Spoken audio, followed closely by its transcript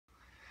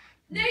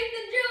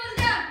Nathan Drew is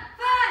down.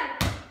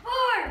 5,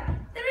 4,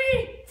 3,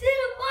 2,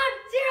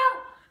 1, 0.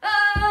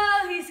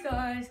 Oh, he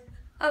scores.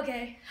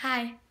 Okay,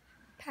 hi.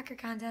 Packer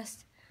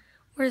contest.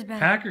 Where's Ben?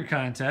 Packer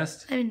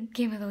contest. I mean,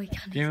 Game of the Week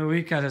contest. Game of the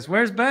Week contest.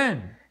 Where's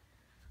Ben?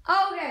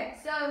 Okay,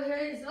 so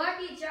here's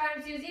Lucky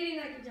Charms. He was eating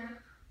Lucky Charms.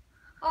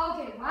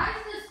 Okay, why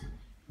is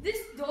this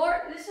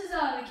door? This is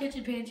the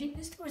kitchen pantry.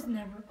 This door's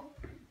never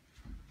open.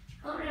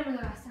 I don't remember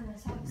the last time I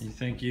saw this. You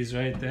think he's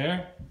right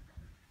there?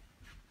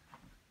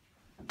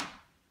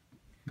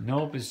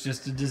 Nope, it's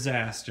just a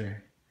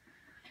disaster.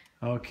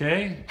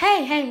 Okay.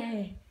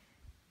 Hey.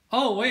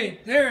 Oh,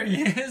 wait, there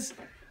he is.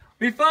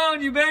 We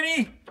found you,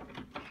 Benny.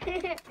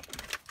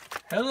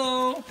 Hello.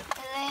 Hello.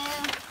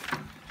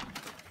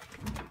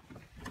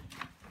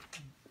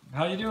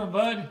 How you doing,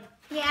 bud?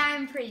 Yeah,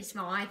 I'm pretty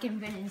small. I can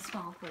fit in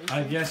small places.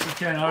 I guess you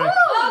can. All right.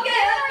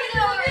 Okay, let's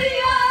get the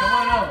video. Come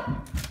on out.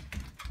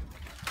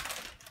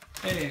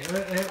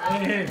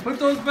 Hey, put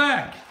those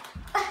back.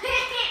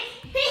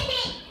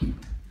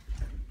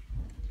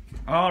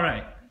 All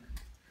right.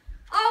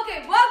 Okay,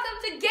 welcome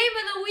to Game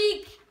of the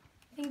Week.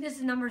 I think this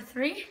is number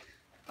 3.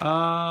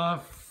 4.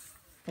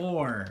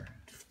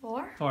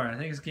 4? 4. I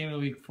think it's Game of the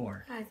Week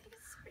 4. I think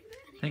it's pretty bad.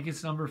 I think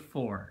it's number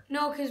 4.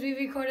 No, because we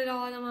recorded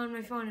all of them on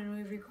my phone and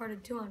we've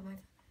recorded 2 on my phone.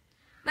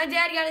 My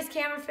dad got his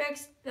camera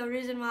fixed. The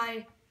reason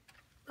why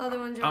the other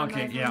ones are on my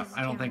Okay, phone yeah, is his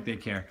I don't camera. think they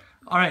care.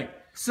 All right,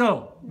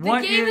 so The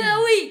what Game is... of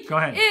the Week Go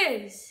ahead.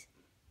 is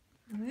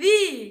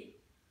the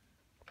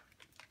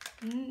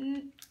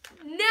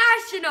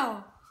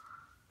National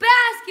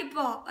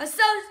Basketball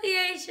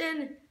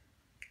Association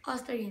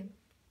All-Star Game,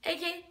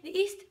 aka the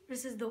East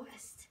versus the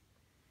West.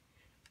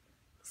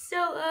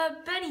 So,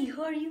 Benny,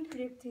 who are you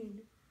predicting?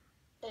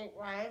 The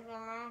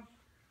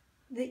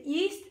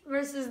East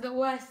versus the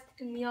West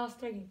in the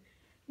All-Star Game.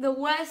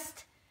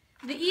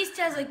 The East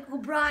has like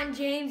LeBron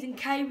James and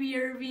Kyrie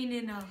Irving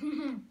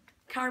and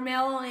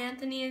Carmelo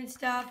Anthony and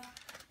stuff.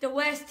 The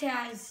West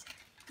has,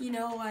 you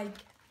know, like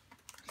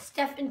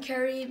Stephen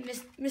Curry,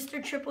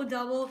 Mr. Triple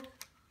Double,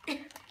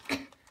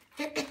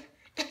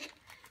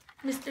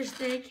 Mr.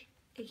 Steak,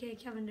 aka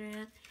Kevin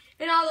Durant,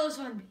 and all those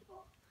fun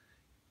people,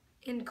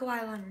 and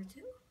Kawhi Leonard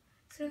too.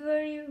 So who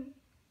are you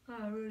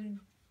rooting?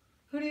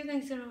 Who do you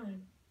think's gonna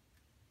win?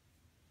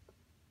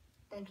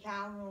 The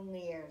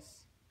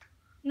Cavaliers.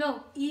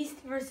 No, East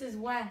versus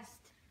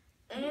West.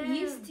 The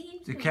East team.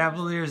 The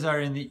Cavaliers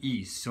are in the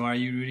East, so are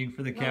you rooting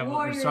for the Cavaliers?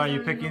 Warriors So are you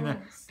are in the picking the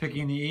West.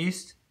 picking the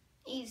East?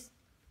 East.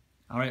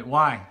 All right,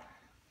 why?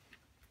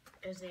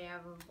 Because they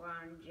have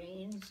LeBron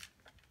James.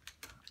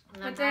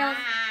 But they also-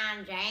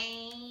 LeBron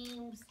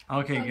James.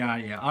 Okay,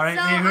 got you. All right,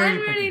 So hey, who are I'm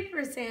you picking? rooting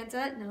for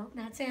Santa. No,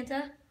 not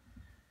Santa.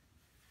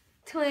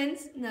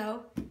 Twins.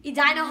 No.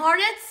 Edina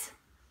Hornets.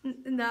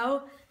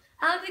 No.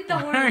 I don't think the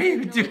What Hornets. are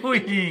you gonna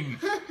win. doing?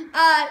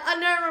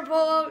 Under Armour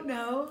Polo.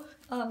 No.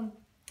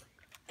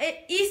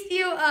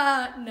 Eastview.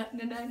 No,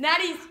 not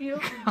Eastview.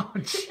 Oh,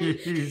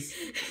 jeez.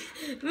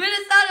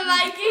 Minnesota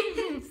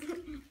Vikings.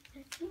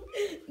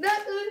 Not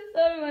the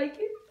Minnesota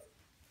Vikings.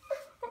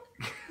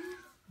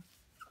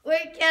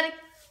 Wait, can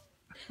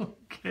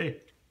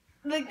Okay.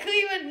 the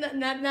Cleveland?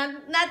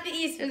 Not the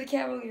East or the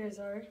Cavaliers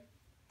are.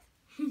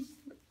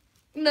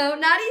 No,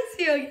 not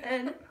Eastview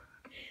again.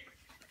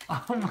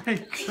 Oh my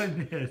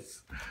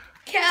goodness.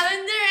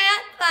 Kevin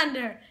Durant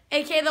Thunder,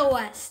 aka the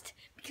West,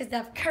 because they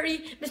have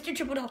Curry, Mr.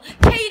 Triple Double,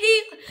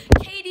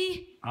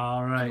 KD,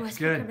 All and right,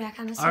 Westbrook are good. back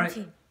on the All same right.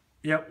 team.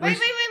 Yep. Wait.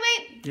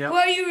 Yep. Who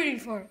are you rooting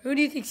for? Who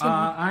do you think's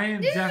gonna win? I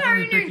am This is our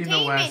definitely picking the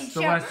entertainment West.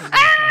 The show. West is the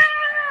best.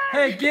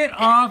 Hey, get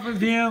off of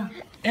him.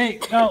 Hey,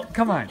 no,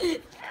 come on.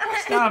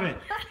 Stop it.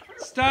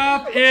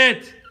 Stop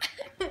it.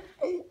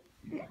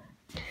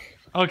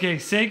 Okay,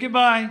 say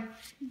goodbye.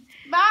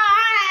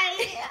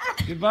 Bye.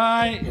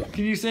 Goodbye.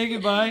 Can you say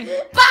goodbye?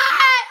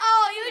 Bye!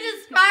 Oh, you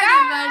just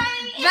farted, Ben.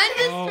 Ben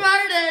just Oh.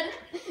 farted.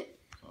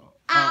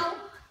 Ow.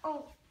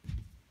 Oh.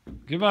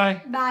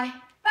 Goodbye. Bye.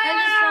 Bye. Ben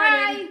just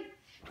farted.